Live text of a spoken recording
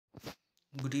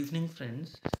Good evening,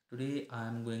 friends. Today I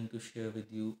am going to share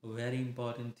with you a very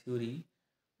important theory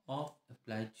of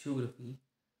applied geography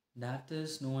that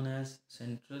is known as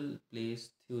central place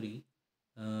theory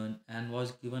and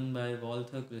was given by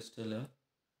Walter Christaller,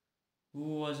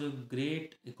 who was a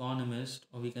great economist,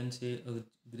 or we can say a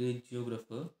great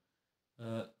geographer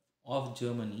uh, of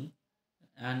Germany.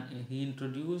 And he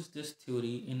introduced this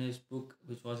theory in his book,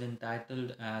 which was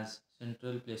entitled as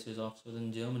Central Places of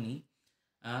Southern Germany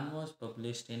and was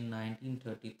published in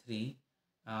 1933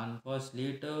 and was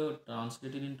later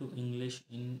translated into English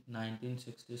in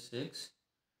 1966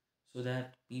 so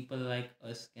that people like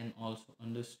us can also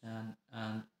understand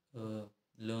and uh,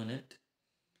 learn it.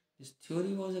 His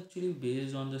theory was actually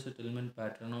based on the settlement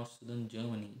pattern of southern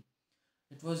Germany.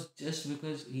 It was just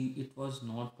because it was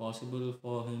not possible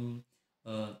for him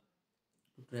to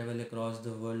travel across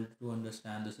the world to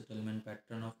understand the settlement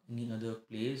pattern of any other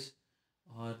place,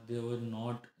 or there were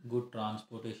not good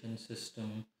transportation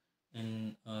system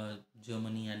in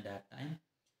Germany at that time.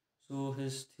 So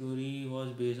his theory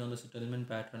was based on the settlement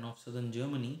pattern of southern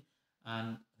Germany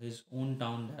and his own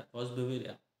town, that was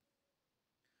Bavaria.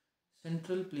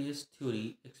 Central place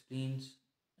theory explains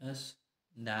us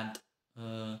that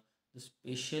the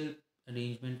spatial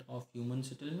arrangement of human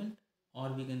settlement,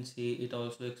 or we can say it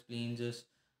also explains us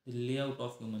the layout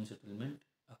of human settlement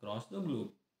across the globe.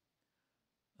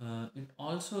 It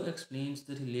also explains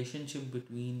the relationship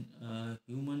between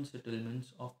human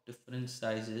settlements of different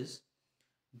sizes,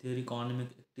 their economic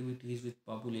activities with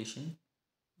population,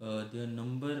 their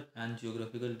number and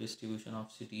geographical distribution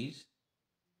of cities.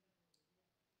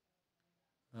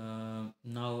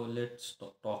 Now let's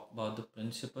talk about the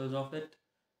principles of it.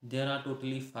 There are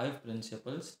totally five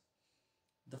principles.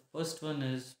 The first one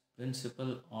is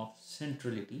principle of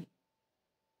centrality.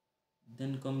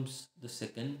 Then comes the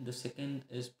second. The second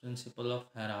is principle of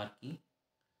hierarchy.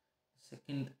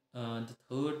 The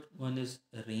third one is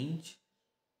range.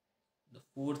 The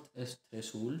fourth is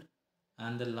threshold,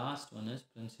 and the last one is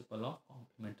principle of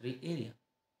complementary area.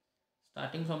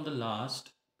 Starting from the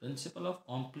last, principle of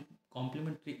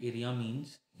complementary area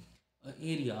means an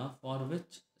area for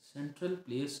which central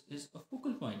place is a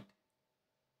focal point.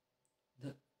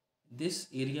 The, this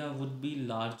area would be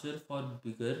larger for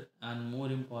bigger and more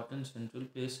important central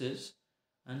places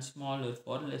and smaller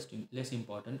for less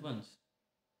important ones.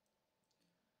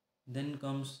 Then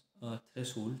comes a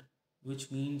threshold,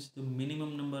 which means the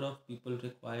minimum number of people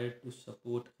required to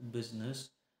support a business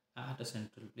at a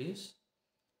central place.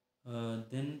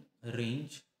 Then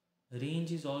range.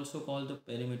 Range is also called the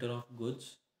perimeter of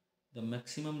goods, the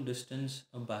maximum distance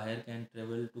a buyer can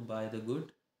travel to buy the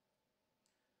good.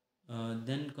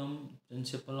 Then come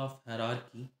principle of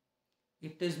hierarchy.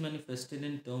 It is manifested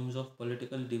in terms of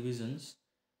political divisions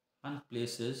and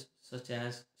places such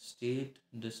as state,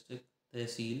 district,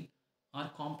 tehsil are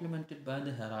complemented by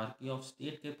the hierarchy of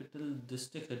state capital,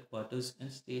 district headquarters, and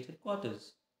state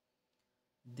headquarters.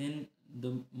 Then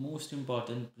the most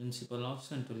important principle of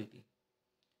centrality.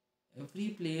 Every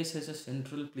place has a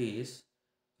central place.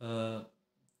 Uh,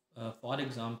 for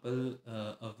example,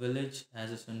 a village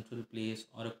has a central place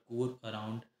or a core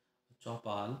around a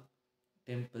chapal,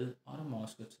 temple, or a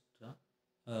mosque,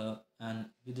 etc. And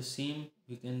with the same,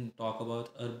 we can talk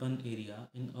about urban area.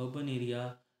 In urban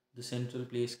area, the central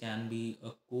place can be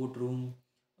a courtroom,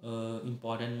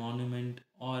 important monument,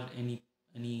 or any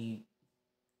any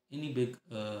big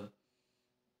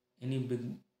any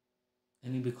big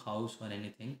any big house or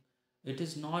anything. It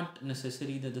is not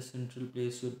necessary that the central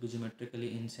place should be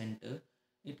geometrically in center.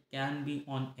 It can be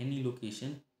on any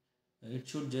location. It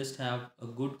should just have a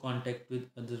good contact with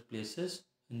other places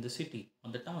in the city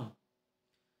or the town.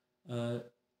 Uh,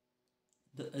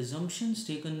 the assumptions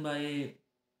taken by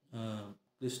uh,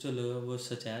 Cristeller were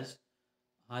such as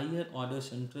higher order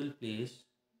central place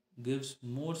gives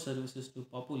more services to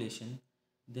population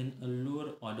than a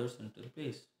lower order central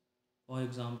place. For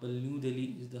example, New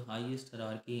Delhi is the highest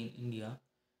hierarchy in India,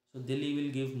 so Delhi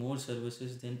will give more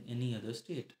services than any other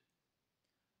state.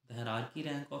 The hierarchy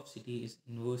rank of city is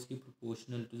inversely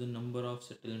proportional to the number of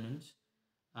settlements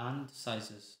and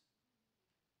sizes.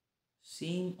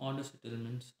 Same order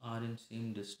settlements are in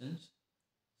same distance.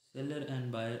 Seller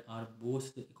and buyer are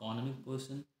both the economic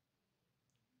person.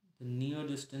 The near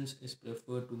distance is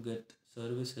preferred to get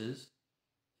services.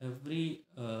 Every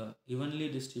evenly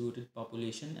distributed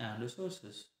population and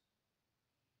resources.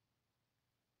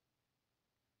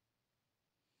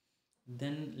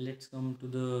 Then let's come to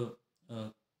the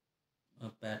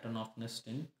pattern of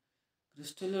nesting.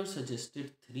 Cristeller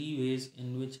suggested three ways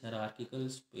in which hierarchical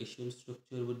spatial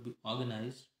structure would be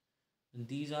organized. And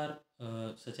these are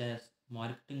such as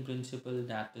marketing principle,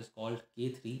 that is called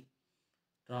K3,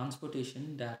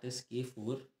 transportation, that is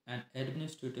K4, and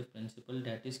administrative principle,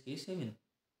 that is K7.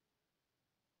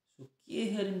 So K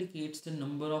here indicates the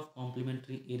number of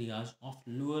complementary areas of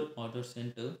lower order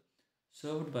center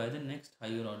served by the next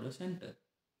higher order center.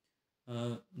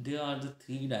 There are the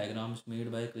three diagrams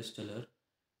made by Cristeller.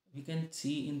 We can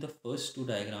see in the first two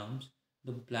diagrams,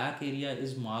 the black area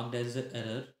is marked as the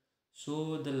error.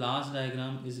 So the last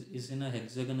diagram is in a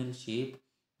hexagonal shape.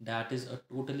 That is a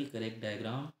totally correct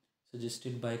diagram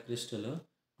suggested by Cristeller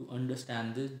to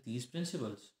understand these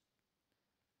principles.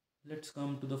 Let's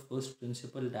come to the first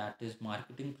principle, that is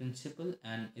marketing principle,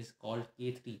 and is called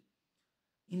K3.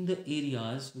 In the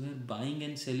areas where buying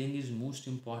and selling is most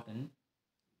important,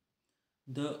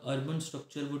 the urban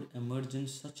structure would emerge in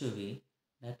such a way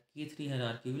that K3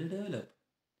 hierarchy will develop.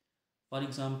 For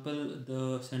example,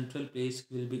 the central place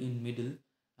will be in middle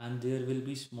and there will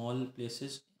be small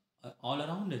places all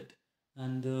around it,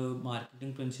 and the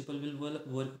marketing principle will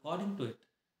work according to it,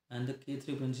 and the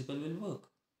K3 principle will work.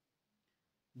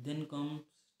 Then comes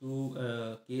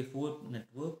to K4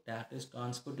 network, that is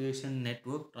transportation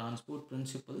network transport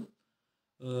principle.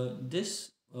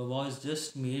 This was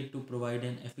just made to provide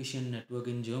an efficient network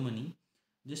in Germany.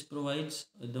 This provides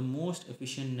the most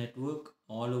efficient network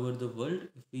all over the world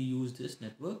if we use this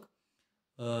network.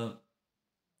 Uh,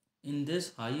 in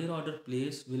this, higher order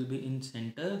place will be in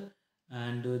center,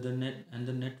 and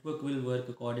the network will work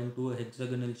according to a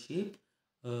hexagonal shape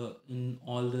in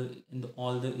all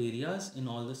the areas in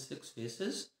all the six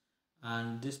phases,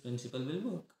 and this principle will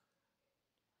work.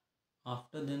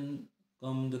 After then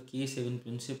come the K7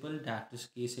 principle, that is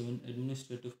K7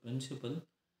 administrative principle.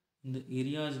 In the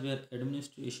areas where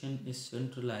administration is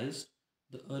centralized,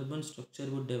 the urban structure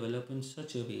would develop in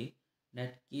such a way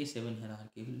that K7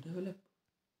 hierarchy will develop.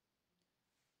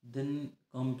 Then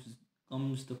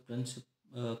comes the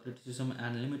criticism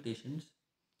and limitations.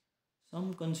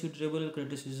 Some considerable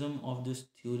criticism of this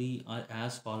theory are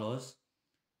as follows.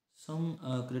 Some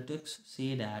critics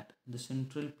say that the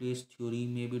central place theory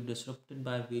may be disrupted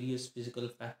by various physical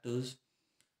factors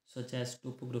such as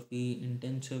topography,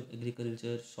 intensive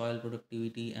agriculture, soil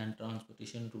productivity, and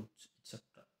transportation routes, etc.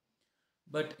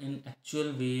 But in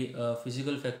actual way,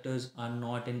 physical factors are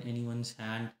not in anyone's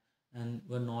hand and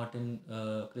were not in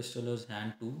Cristaller's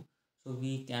hand too. So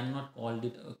we cannot call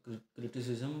it a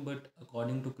criticism, but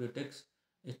according to critics,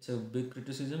 it's a big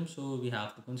criticism. So we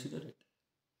have to consider it.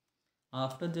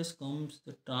 After this comes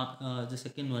the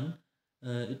second one.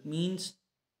 It means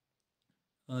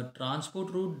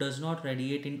transport route does not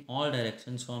radiate in all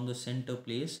directions from the center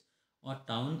place or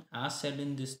town as said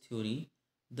in this theory.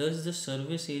 Thus, the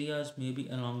service areas may be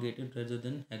elongated rather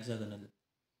than hexagonal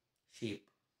shape.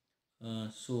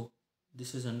 So,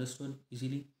 this is understood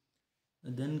easily.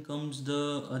 Then comes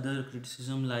the other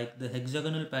criticism, like the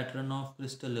hexagonal pattern of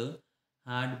Cristeller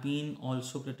had been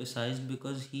also criticized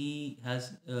because he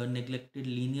has neglected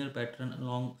linear pattern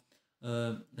along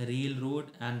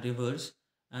railroad and rivers,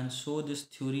 and so this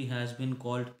theory has been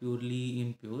called purely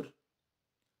impure.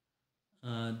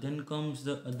 Then comes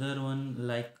the other one,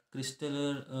 like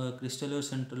Cristeller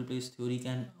central place theory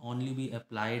can only be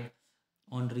applied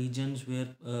on regions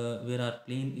where are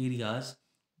plain areas,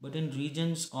 but in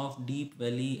regions of deep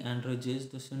valley and ridges,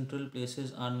 the central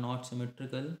places are not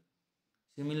symmetrical.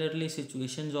 Similarly,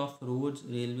 situations of roads,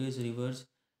 railways, rivers,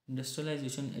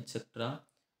 industrialization, etc.,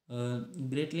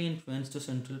 greatly influence the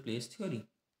central place theory.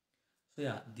 So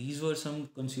yeah, these were some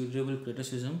considerable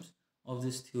criticisms of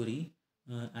this theory,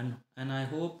 and I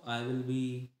hope I will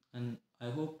be and I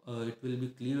hope it will be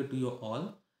clear to you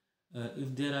all.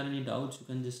 If there are any doubts, you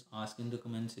can just ask in the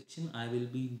comment section. I will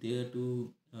be there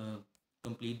to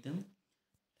complete them.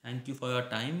 Thank you for your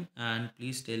time, and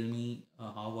please tell me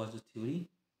how was the theory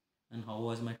and how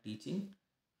was my teaching.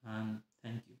 And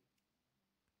thank